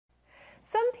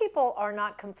Some people are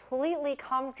not completely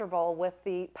comfortable with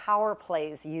the power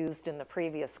plays used in the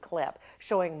previous clip,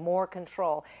 showing more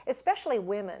control, especially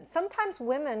women. Sometimes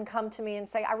women come to me and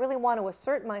say, I really want to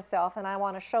assert myself and I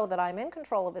want to show that I'm in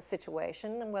control of a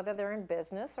situation, and whether they're in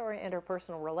business or an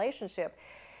interpersonal relationship.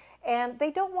 And they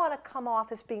don't want to come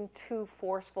off as being too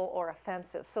forceful or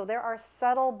offensive. So there are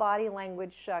subtle body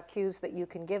language cues that you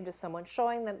can give to someone,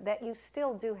 showing them that you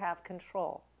still do have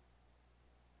control.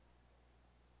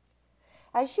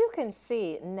 As you can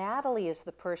see, Natalie is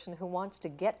the person who wants to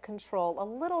get control a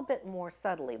little bit more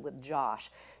subtly with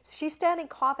Josh. She's standing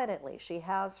confidently. She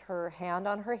has her hand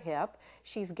on her hip.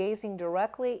 She's gazing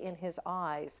directly in his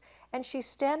eyes, and she's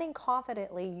standing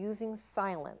confidently using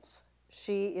silence.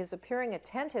 She is appearing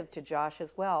attentive to Josh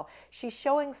as well. She's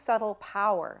showing subtle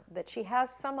power, that she has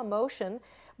some emotion,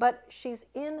 but she's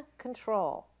in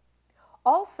control.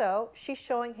 Also, she's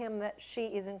showing him that she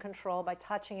is in control by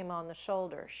touching him on the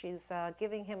shoulder. She's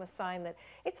giving him a sign that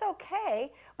it's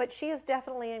okay, but she is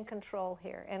definitely in control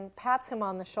here, and pats him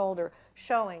on the shoulder,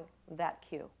 showing that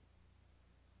cue.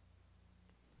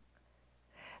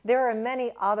 There are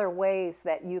many other ways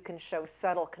that you can show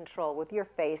subtle control with your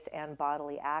face and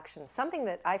bodily actions. Something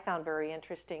that I found very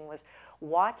interesting was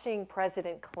watching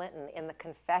President Clinton in the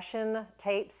confession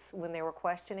tapes when they were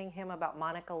questioning him about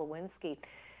Monica Lewinsky.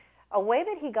 A way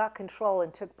that he got control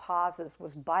and took pauses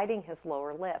was biting his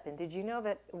lower lip. And did you know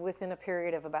that within a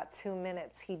period of about 2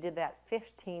 minutes, he did that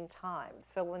 15 times?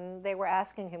 So when they were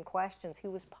asking him questions, he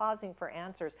was pausing for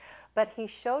answers. But he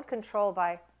showed control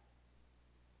by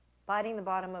biting the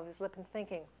bottom of his lip and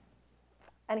thinking.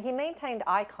 And he maintained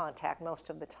eye contact most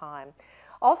of the time.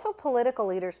 Also, political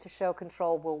leaders, to show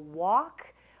control, will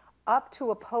walk up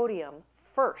to a podium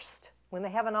first. When they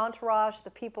have an entourage,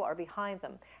 the people are behind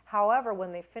them. However,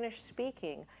 when they finish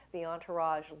speaking, the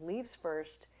entourage leaves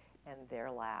first and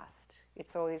they're last.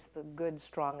 It's always the good,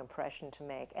 strong impression to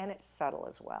make, and it's subtle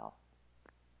as well.